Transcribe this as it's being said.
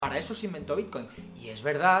Para eso se inventó Bitcoin. Y es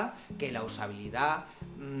verdad que la usabilidad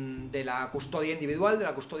de la custodia individual, de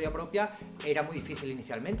la custodia propia, era muy difícil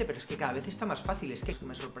inicialmente, pero es que cada vez está más fácil. Es que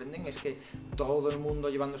me sorprenden es que todo el mundo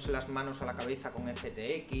llevándose las manos a la cabeza con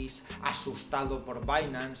FTX, asustado por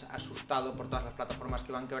Binance, asustado por todas las plataformas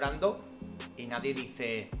que van quebrando, y nadie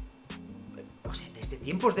dice... O sea, desde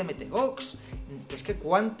tiempos de MTGOX, es que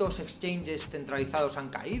 ¿cuántos exchanges centralizados han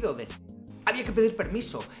caído? Había que pedir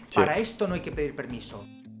permiso. Sí. Para esto no hay que pedir permiso.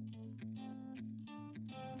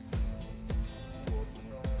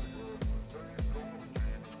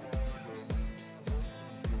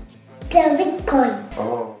 De Bitcoin.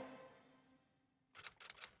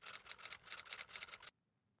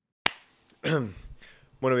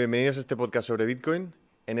 Bueno, bienvenidos a este podcast sobre Bitcoin.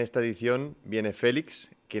 En esta edición viene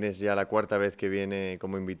Felix, quien es ya la cuarta vez que viene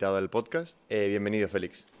como invitado al podcast. Bienvenido,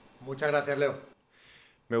 Felix. Muchas gracias, Leo.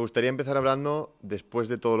 Me gustaría empezar hablando, después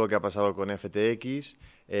de todo lo que ha pasado con FTX,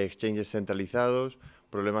 exchanges centralizados,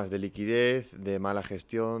 problemas de liquidez, de mala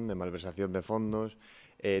gestión, de malversación de fondos,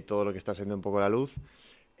 todo lo que está saliendo un poco a la luz,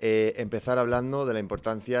 empezar hablando de la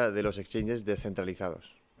importancia de los exchanges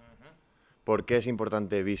descentralizados. ¿Por qué es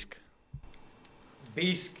importante BISC?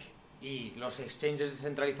 BISC y los exchanges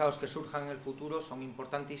descentralizados que surjan en el futuro son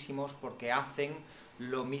importantísimos porque hacen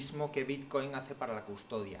lo mismo que Bitcoin hace para la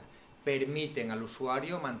custodia. Permiten al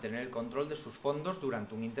usuario mantener el control de sus fondos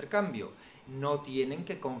durante un intercambio. No tienen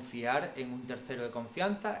que confiar en un tercero de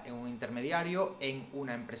confianza, en un intermediario, en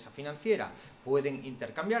una empresa financiera. Pueden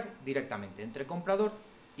intercambiar directamente entre comprador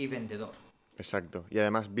y vendedor. Exacto. Y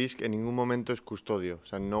además BISC en ningún momento es custodio, o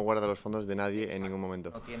sea, no guarda los fondos de nadie. Exacto. En ningún momento.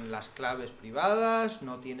 No tiene las claves privadas,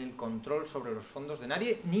 no tiene el control sobre los fondos de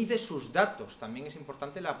nadie, ni de sus datos. También es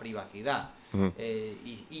importante la privacidad. Uh-huh.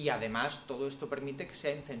 Y además todo esto permite que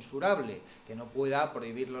sea incensurable, que no pueda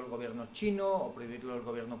prohibirlo el gobierno chino o prohibirlo el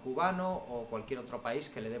gobierno cubano o cualquier otro país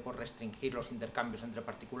que le dé por restringir los intercambios entre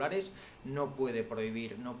particulares. No puede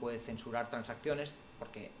prohibir, no puede censurar transacciones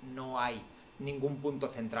porque no hay ningún punto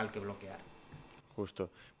central que bloquear.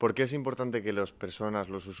 Justo. ¿Por qué es importante que las personas,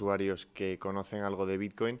 los usuarios que conocen algo de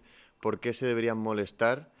Bitcoin, por qué se deberían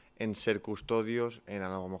molestar en ser custodios, en a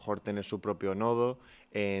lo mejor tener su propio nodo,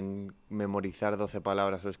 en memorizar 12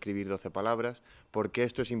 palabras o escribir 12 palabras? ¿Por qué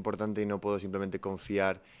esto es importante y no puedo simplemente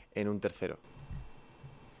confiar en un tercero?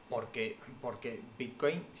 Porque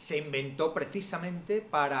Bitcoin se inventó precisamente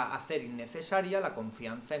para hacer innecesaria la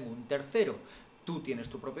confianza en un tercero. Tú tienes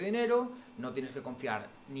tu propio dinero, no tienes que confiar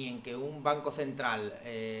ni en que un banco central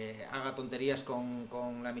haga tonterías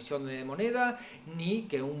con la emisión de moneda, ni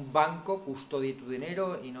que un banco custodie tu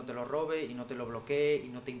dinero y no te lo robe, y no te lo bloquee, y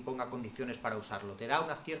no te imponga condiciones para usarlo. Te da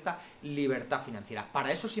una cierta libertad financiera.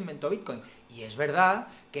 Para eso se inventó Bitcoin. Y es verdad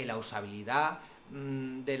que la usabilidad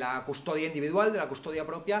de la custodia individual, de la custodia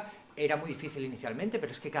propia, era muy difícil inicialmente,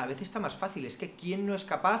 pero es que cada vez está más fácil. Es que ¿quién no es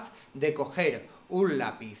capaz de coger un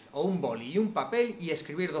lápiz o un boli y un papel y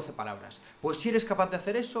escribir 12 palabras? Pues si eres capaz de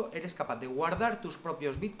hacer eso, eres capaz de guardar tus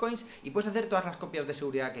propios bitcoins y puedes hacer todas las copias de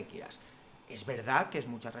seguridad que quieras. Es verdad que es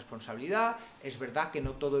mucha responsabilidad, es verdad que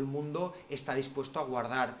no todo el mundo está dispuesto a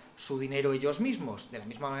guardar su dinero ellos mismos, de la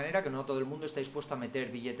misma manera que no todo el mundo está dispuesto a meter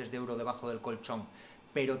billetes de euro debajo del colchón,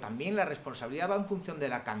 pero también la responsabilidad va en función de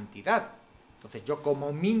la cantidad. Entonces yo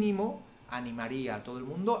como mínimo animaría a todo el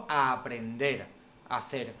mundo a aprender a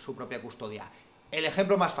hacer su propia custodia. El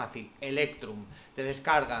ejemplo más fácil, Electrum. Te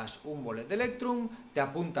descargas un wallet de Electrum, te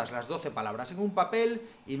apuntas las 12 palabras en un papel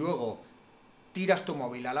y luego tiras tu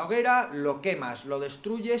móvil a la hoguera, lo quemas, lo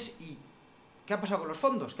destruyes y... ¿qué ha pasado con los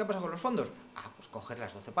fondos? ¿Qué ha pasado con los fondos? Pues coges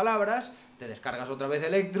las 12 palabras, te descargas otra vez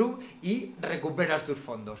Electrum y recuperas tus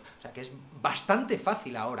fondos. O sea que es bastante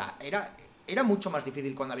fácil ahora. Era mucho más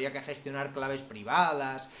difícil cuando había que gestionar claves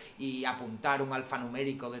privadas y apuntar un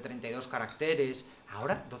alfanumérico de 32 caracteres.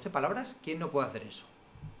 Ahora, 12 palabras, ¿quién no puede hacer eso?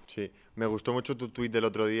 Sí, me gustó mucho tu tuit del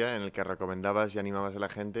otro día en el que recomendabas y animabas a la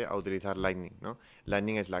gente a utilizar Lightning, ¿no?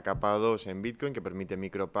 Lightning es la capa 2 en Bitcoin que permite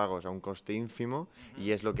micropagos a un coste ínfimo. Uh-huh.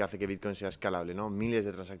 Y es lo que hace que Bitcoin sea escalable, ¿no? Miles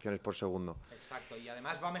de transacciones por segundo. Exacto, y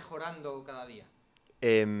además va mejorando cada día.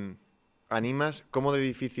 ¿Animas? ¿Cómo de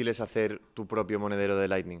difícil es hacer tu propio monedero de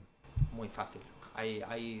Lightning? Muy fácil.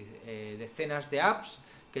 Hay decenas de apps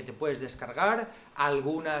que te puedes descargar,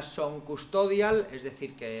 algunas son custodial, es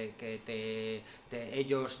decir, que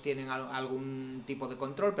ellos tienen algún tipo de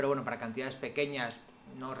control, pero bueno, para cantidades pequeñas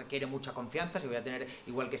no requiere mucha confianza. Si voy a tener,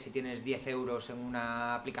 igual que si tienes 10 euros en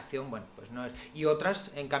una aplicación, bueno, pues no es. Y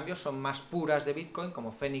otras, en cambio, son más puras de Bitcoin,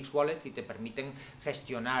 como Phoenix Wallet, y te permiten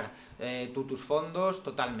gestionar tus fondos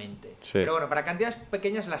totalmente. Sí. Pero bueno, para cantidades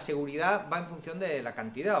pequeñas la seguridad va en función de la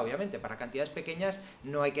cantidad, obviamente. Para cantidades pequeñas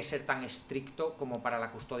no hay que ser tan estricto como para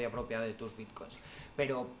la custodia propia de tus Bitcoins.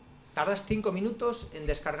 Pero tardas 5 minutos en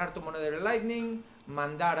descargar tu monedero Lightning,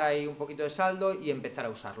 mandar ahí un poquito de saldo y empezar a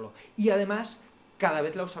usarlo. Y además, cada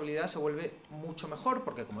vez la usabilidad se vuelve mucho mejor,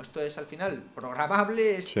 porque como esto es al final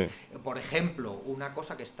programable, Sí. por ejemplo, una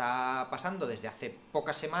cosa que está pasando desde hace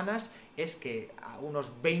pocas semanas es que a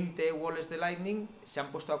unos 20 wallets de Lightning se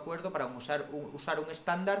han puesto de acuerdo para usar un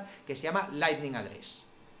estándar que se llama Lightning Address,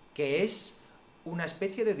 que es una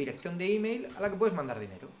especie de dirección de email a la que puedes mandar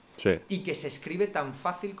dinero. Sí. Y que se escribe tan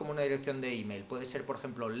fácil como una dirección de email. Puede ser, por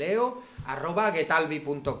ejemplo,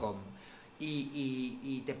 leo@getalbi.com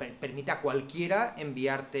y te permite a cualquiera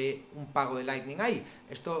enviarte un pago de Lightning ahí.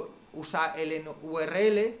 Esto usa el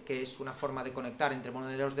URL, que es una forma de conectar entre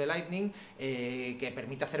monederos de Lightning, que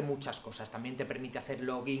permite hacer muchas cosas. También te permite hacer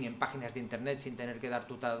login en páginas de internet sin tener que dar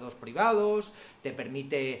tus datos privados, te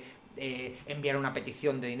permite enviar una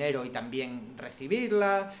petición de dinero y también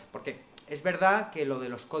recibirla, porque es verdad que lo de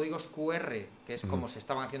los códigos QR, que es como se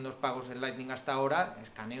estaban haciendo los pagos en Lightning hasta ahora,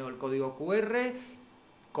 escaneo el código QR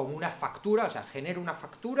con una factura, o sea, genero una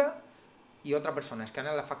factura y otra persona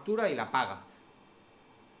escanea la factura y la paga.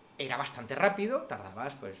 Era bastante rápido,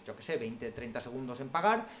 tardabas, pues yo que sé, 20, 30 segundos en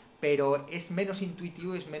pagar, pero es menos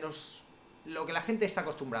intuitivo, es menos... Lo que la gente está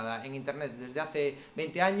acostumbrada en Internet desde hace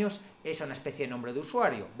 20 años es a una especie de nombre de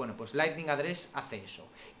usuario. Bueno, pues Lightning Address hace eso.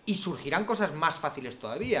 Y surgirán cosas más fáciles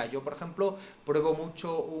todavía. Yo, por ejemplo, pruebo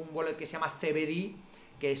mucho un wallet que se llama CBD,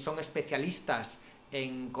 que son especialistas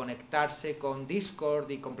en conectarse con Discord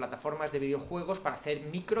y con plataformas de videojuegos para hacer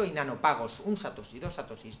micro y nanopagos, 1 satoshi, 2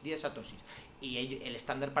 satoshis, 10 satoshis. Y el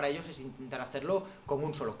estándar para ellos es intentar hacerlo con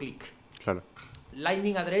un solo clic. Claro.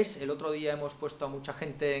 Lightning Address, el otro día hemos puesto a mucha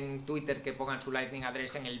gente en Twitter que pongan su Lightning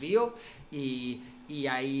Address en el bio y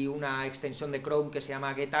hay una extensión de Chrome que se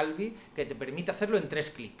llama Getalbi que te permite hacerlo en 3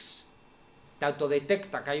 clics. Te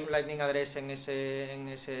autodetecta que hay un Lightning Address en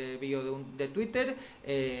ese bio de Twitter,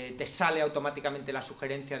 te sale automáticamente la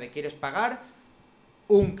sugerencia de quieres pagar,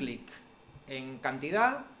 un clic en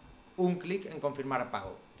cantidad, un clic en confirmar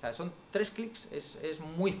pago. O sea, son 3 clics, es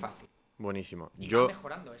muy fácil. Buenísimo. Y va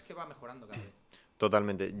mejorando, es que va mejorando cada vez.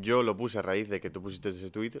 Totalmente. Yo lo puse a raíz de que tú pusiste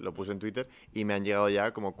ese tweet, lo puse en Twitter y me han llegado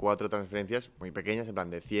ya como 4 transferencias muy pequeñas, en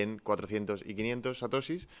plan de 100, 400 y 500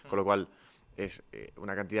 satoshis, con lo cual es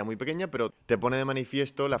una cantidad muy pequeña, pero te pone de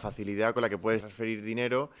manifiesto la facilidad con la que puedes transferir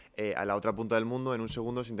dinero a la otra punta del mundo en un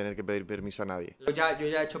segundo sin tener que pedir permiso a nadie. Yo ya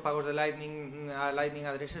he hecho pagos de Lightning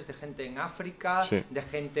Addresses de gente en África, Sí. de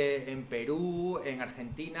gente en Perú, en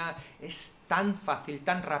Argentina. Es tan fácil,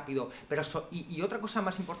 tan rápido. Pero y otra cosa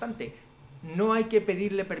más importante, no hay que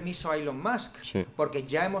pedirle permiso a Elon Musk, Sí. porque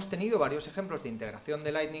ya hemos tenido varios ejemplos de integración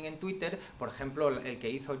de Lightning en Twitter. Por ejemplo, el que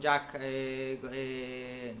hizo Jack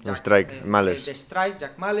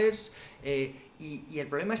Mallers, y el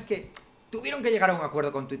problema es que tuvieron que llegar a un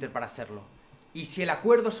acuerdo con Twitter para hacerlo. Y si el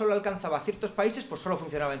acuerdo solo alcanzaba a ciertos países, pues solo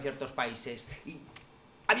funcionaba en ciertos países. Y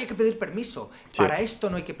había que pedir permiso. Sí. Para esto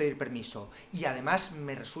no hay que pedir permiso. Y además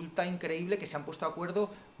me resulta increíble que se han puesto de acuerdo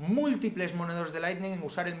múltiples monederos de Lightning en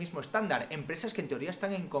usar el mismo estándar. Empresas que en teoría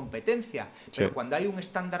están en competencia. Pero Sí. cuando hay un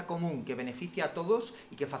estándar común que beneficia a todos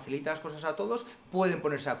y que facilita las cosas a todos, pueden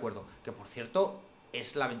ponerse de acuerdo. Que por cierto,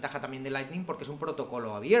 es la ventaja también de Lightning porque es un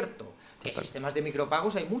protocolo abierto. Que Total. sistemas de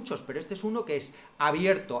micropagos hay muchos, pero este es uno que es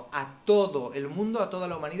abierto a todo el mundo, a toda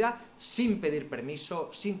la humanidad, sin pedir permiso,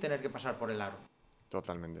 sin tener que pasar por el aro.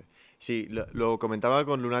 Totalmente. Sí, lo comentaba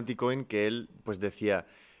con Lunaticoin, que él pues decía,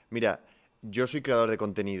 mira, yo soy creador de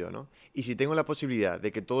contenido, ¿no? Y si tengo la posibilidad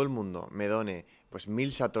de que todo el mundo me done pues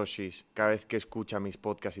 1000 satoshis cada vez que escucha mis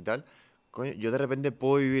podcasts y tal, coño, yo de repente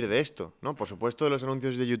puedo vivir de esto, ¿no? Por supuesto, de los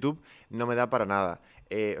anuncios de YouTube no me da para nada.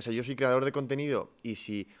 O sea, yo soy creador de contenido y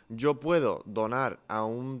si yo puedo donar a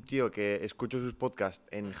un tío que escucho sus podcasts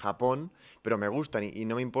en Japón, pero me gustan y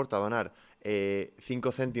no me importa donar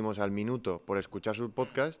 5 céntimos al minuto por escuchar sus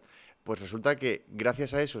podcasts, pues resulta que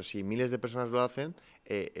gracias a eso, si miles de personas lo hacen,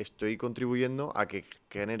 estoy contribuyendo a que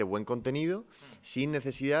genere buen contenido sin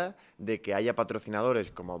necesidad de que haya patrocinadores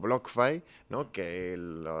como BlockFi, ¿no? Que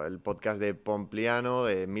el podcast de Pompliano,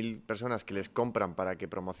 de 1000 personas que les compran para que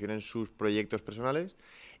promocionen sus proyectos personales,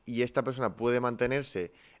 y esta persona puede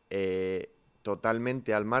mantenerse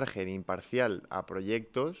totalmente al margen, imparcial a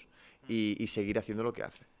proyectos y seguir haciendo lo que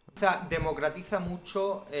hace. Democratiza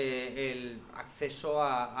mucho el acceso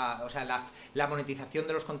o sea, la monetización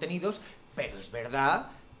de los contenidos, Pero es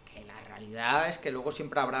verdad que la realidad es que luego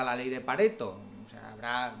siempre habrá la ley de Pareto. O sea,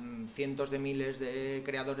 habrá cientos de miles de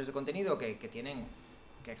creadores de contenido que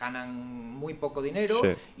ganan muy poco dinero, Sí.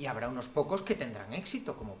 y habrá unos pocos que tendrán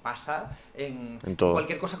éxito, como pasa en todo.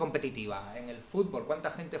 cualquier cosa competitiva. En el fútbol,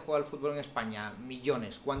 ¿cuánta gente juega al fútbol en España?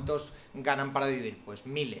 Millones. ¿Cuántos ganan para vivir? Pues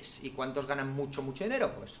miles. ¿Y cuántos ganan mucho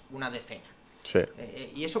dinero? Pues una decena. Sí.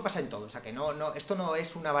 Y eso pasa en todo. O sea, que esto no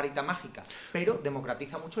es una varita mágica, pero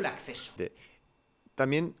democratiza mucho el acceso.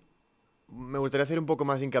 También me gustaría hacer un poco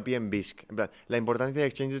más hincapié en BISC, en plan, la importancia de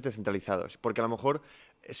exchanges descentralizados, porque a lo mejor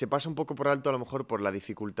se pasa un poco por alto, a lo mejor por la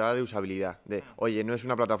dificultad de usabilidad, oye, no es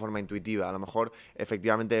una plataforma intuitiva, a lo mejor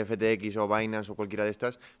efectivamente FTX o Binance o cualquiera de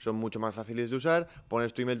estas son mucho más fáciles de usar,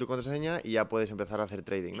 pones tu email, tu contraseña y ya puedes empezar a hacer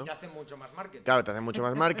trading, ¿no? Y te hacen mucho más marketing. Claro, te hacen mucho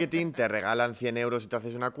más marketing, te regalan 100 euros si te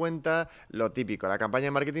haces una cuenta, lo típico, la campaña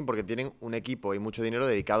de marketing, porque tienen un equipo y mucho dinero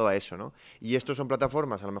dedicado a eso, ¿no? Y estos son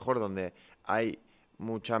plataformas a lo mejor donde hay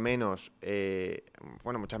muchas menos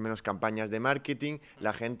campañas de marketing,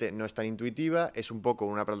 la gente no es tan intuitiva, es un poco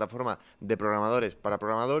una plataforma de programadores para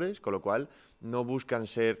programadores, con lo cual no buscan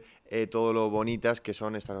ser todo lo bonitas que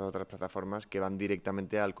son estas otras plataformas que van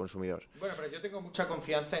directamente al consumidor. Bueno, pero yo tengo mucha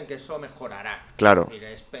confianza en que eso mejorará. Claro. Es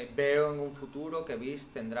decir, veo en un futuro que BIS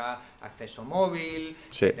tendrá acceso móvil,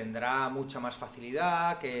 Sí. que tendrá mucha más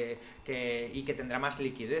facilidad y que tendrá más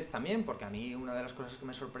liquidez también, porque a mí una de las cosas que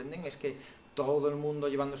me sorprenden es que todo el mundo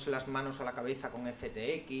llevándose las manos a la cabeza con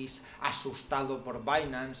FTX, asustado por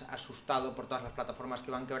Binance, asustado por todas las plataformas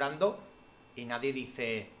que van quebrando, y nadie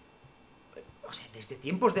dice, o sea, desde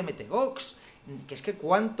tiempos de MTGOX, que es que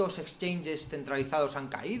cuántos exchanges centralizados han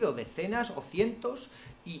caído, decenas o cientos,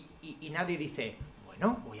 y nadie dice,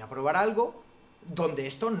 bueno, voy a probar algo donde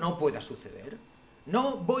esto no pueda suceder.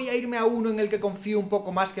 No voy a irme a uno en el que confío un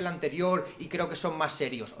poco más que el anterior y creo que son más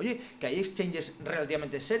serios. Oye, que hay exchanges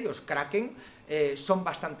relativamente serios. Kraken son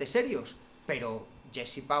bastante serios. Pero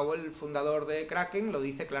Jesse Powell, fundador de Kraken, lo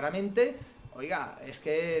dice claramente. Oiga, es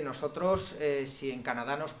que nosotros, si en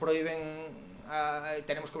Canadá nos prohíben,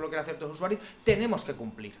 tenemos que bloquear a ciertos usuarios, tenemos que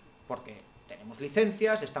cumplir. Porque tenemos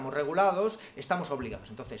licencias, estamos regulados, estamos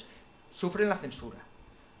obligados. Entonces, sufren la censura.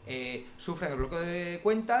 Sufren el bloqueo de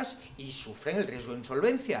cuentas y sufren el riesgo de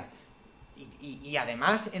insolvencia. Y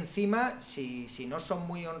además, encima, si no son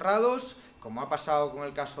muy honrados, como ha pasado con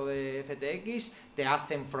el caso de FTX, te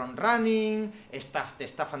hacen front running, te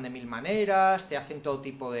estafan de mil maneras, te hacen todo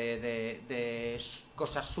tipo de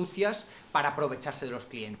cosas sucias para aprovecharse de los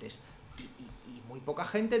clientes. Y muy poca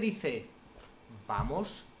gente dice,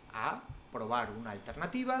 vamos a probar una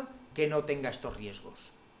alternativa que no tenga estos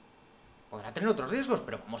riesgos. Podrá tener otros riesgos,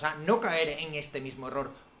 pero vamos a no caer en este mismo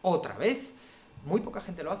error otra vez. Muy poca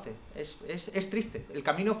gente lo hace. Es triste. El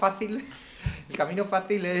camino fácil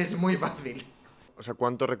es muy fácil. O sea,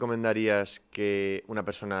 ¿cuánto recomendarías que una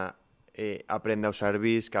persona aprenda a usar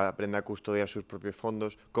BIS, que aprenda a custodiar sus propios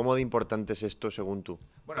fondos? ¿Cómo de importante es esto según tú?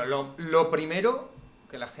 Bueno, lo primero,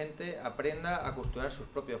 que la gente aprenda a custodiar sus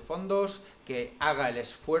propios fondos, que haga el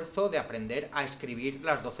esfuerzo de aprender a escribir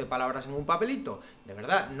las 12 palabras en un papelito. De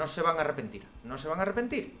verdad, no se van a arrepentir. No se van a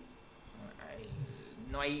arrepentir.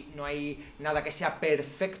 No hay nada que sea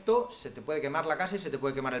perfecto, se te puede quemar la casa y se te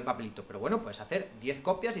puede quemar el papelito, pero bueno, puedes hacer 10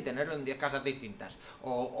 copias y tenerlo en 10 casas distintas,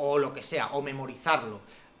 o lo que sea, o memorizarlo.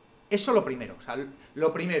 Eso lo primero, o sea,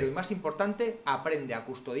 lo primero y más importante, aprende a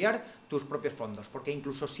custodiar tus propios fondos, porque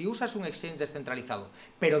incluso si usas un exchange descentralizado,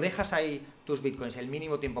 pero dejas ahí tus bitcoins el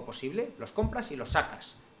mínimo tiempo posible, los compras y los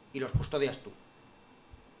sacas, y los custodias tú.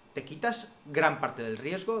 Te quitas gran parte del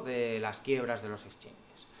riesgo de las quiebras de los exchanges.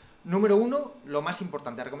 Número 1, lo más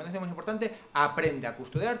importante, la recomendación más importante, aprende a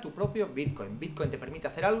custodiar tu propio Bitcoin. Bitcoin te permite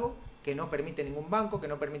hacer algo que no permite ningún banco, que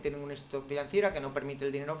no permite ninguna institución financiera, que no permite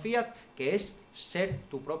el dinero fiat, que es ser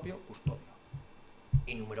tu propio custodio.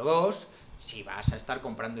 Y número 2, si vas a estar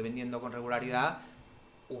comprando y vendiendo con regularidad,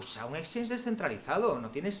 usa un exchange descentralizado,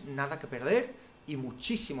 no tienes nada que perder y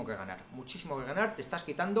muchísimo que ganar. Muchísimo que ganar, te estás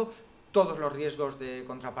quitando todos los riesgos de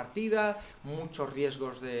contrapartida, muchos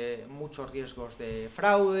riesgos de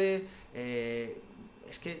fraude,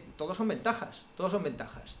 es que todos son ventajas.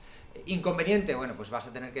 Inconveniente, bueno, pues vas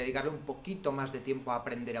a tener que dedicarle un poquito más de tiempo a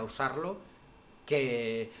aprender a usarlo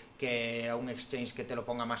que a un exchange que te lo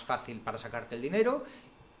ponga más fácil para sacarte el dinero,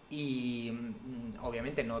 y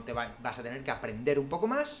obviamente vas a tener que aprender un poco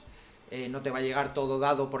más, no te va a llegar todo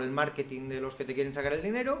dado por el marketing de los que te quieren sacar el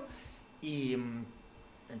dinero. Y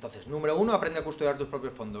entonces, número 1, aprende a custodiar tus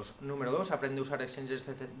propios fondos. Número 2, aprende a usar exchanges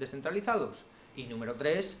descentralizados. Y número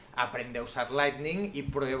 3, aprende a usar Lightning y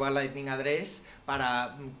prueba Lightning Address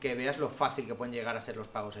para que veas lo fácil que pueden llegar a ser los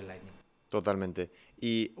pagos en Lightning. Totalmente.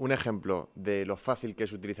 Y un ejemplo de lo fácil que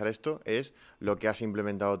es utilizar esto es lo que has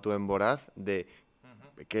implementado tú en Voraz,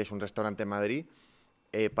 que es un restaurante en Madrid,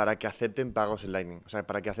 para que acepten pagos en Lightning. O sea,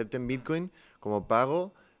 para que acepten Bitcoin como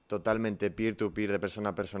pago totalmente peer-to-peer, de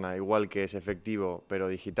persona a persona, igual que es efectivo pero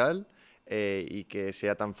digital, y que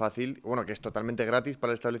sea tan fácil, bueno, que es totalmente gratis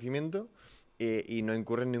para el establecimiento y no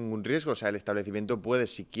incurre en ningún riesgo. O sea, el establecimiento puede,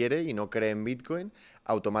 si quiere y no cree en Bitcoin,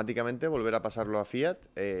 automáticamente volver a pasarlo a Fiat.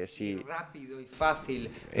 Y rápido y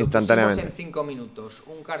fácil. Lo Instantáneamente. pusimos en 5 minutos.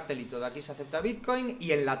 Un cartelito de aquí se acepta Bitcoin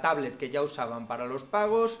y en la tablet que ya usaban para los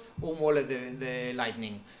pagos, un wallet de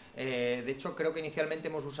Lightning. De hecho, creo que inicialmente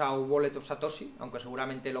hemos usado Wallet of Satoshi, aunque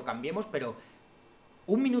seguramente lo cambiemos, pero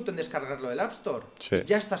un minuto en descargarlo del App Store y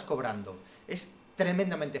ya estás cobrando. Es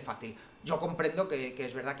tremendamente fácil. Yo comprendo que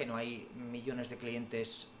es verdad que no hay millones de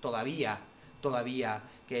clientes todavía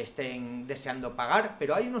que estén deseando pagar,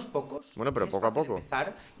 pero hay unos pocos. Bueno, pero poco a poco.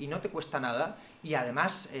 Empezar y no te cuesta nada y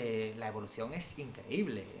además la evolución es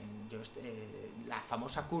increíble. La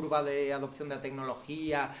famosa curva de adopción de la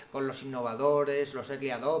tecnología con los innovadores, los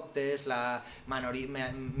early adopters, la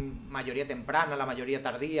mayoría temprana, la mayoría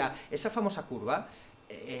tardía, esa famosa curva,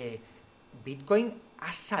 Bitcoin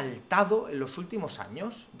ha saltado en los últimos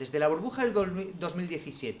años, desde la burbuja del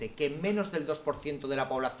 2017, que menos del 2% de la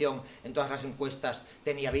población en todas las encuestas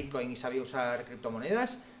tenía Bitcoin y sabía usar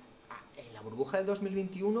criptomonedas. En la burbuja del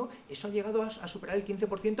 2021 eso ha llegado a superar el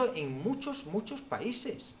 15% en muchos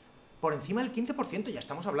países. Por encima del 15%, ya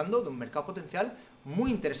estamos hablando de un mercado potencial muy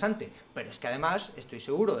interesante. Pero es que además estoy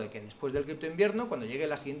seguro de que después del cripto invierno, cuando llegue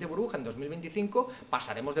la siguiente burbuja en 2025,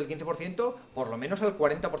 pasaremos del 15% por lo menos al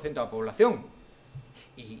 40% de la población.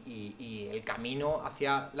 Y el camino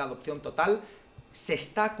hacia la adopción total se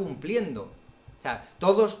está cumpliendo. O sea,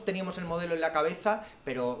 todos teníamos el modelo en la cabeza,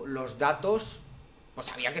 pero los datos,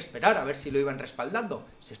 pues había que esperar a ver si lo iban respaldando.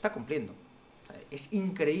 Se está cumpliendo. O sea, es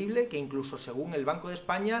increíble que incluso según el Banco de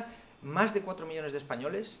España, más de 4 millones de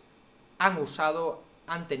españoles han usado,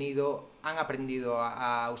 han aprendido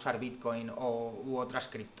a usar Bitcoin u otras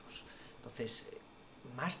criptos. Entonces,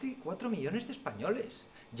 más de 4 millones de españoles.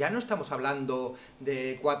 Ya no estamos hablando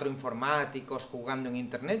de 4 informáticos jugando en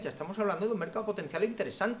Internet, ya estamos hablando de un mercado potencial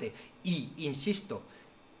interesante. Y, insisto,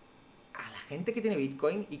 a la gente que tiene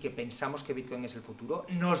Bitcoin y que pensamos que Bitcoin es el futuro,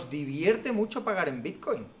 nos divierte mucho pagar en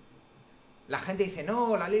Bitcoin. La gente dice,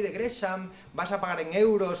 no, la ley de Gresham, vas a pagar en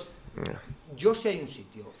euros. Yo sé hay un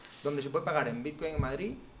sitio donde se puede pagar en Bitcoin en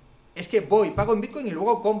Madrid, es que pago en Bitcoin y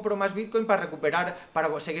luego compro más Bitcoin para recuperar,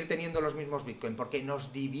 para seguir teniendo los mismos Bitcoin, porque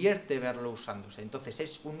nos divierte verlo usándose. Entonces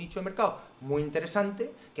es un nicho de mercado muy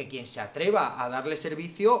interesante que quien se atreva a darle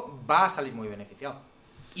servicio va a salir muy beneficiado.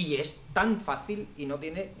 Y es tan fácil y no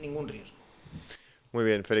tiene ningún riesgo. Muy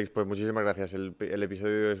bien, Félix, pues muchísimas gracias. El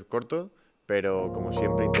episodio es corto, pero como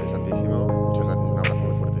siempre interesantísimo.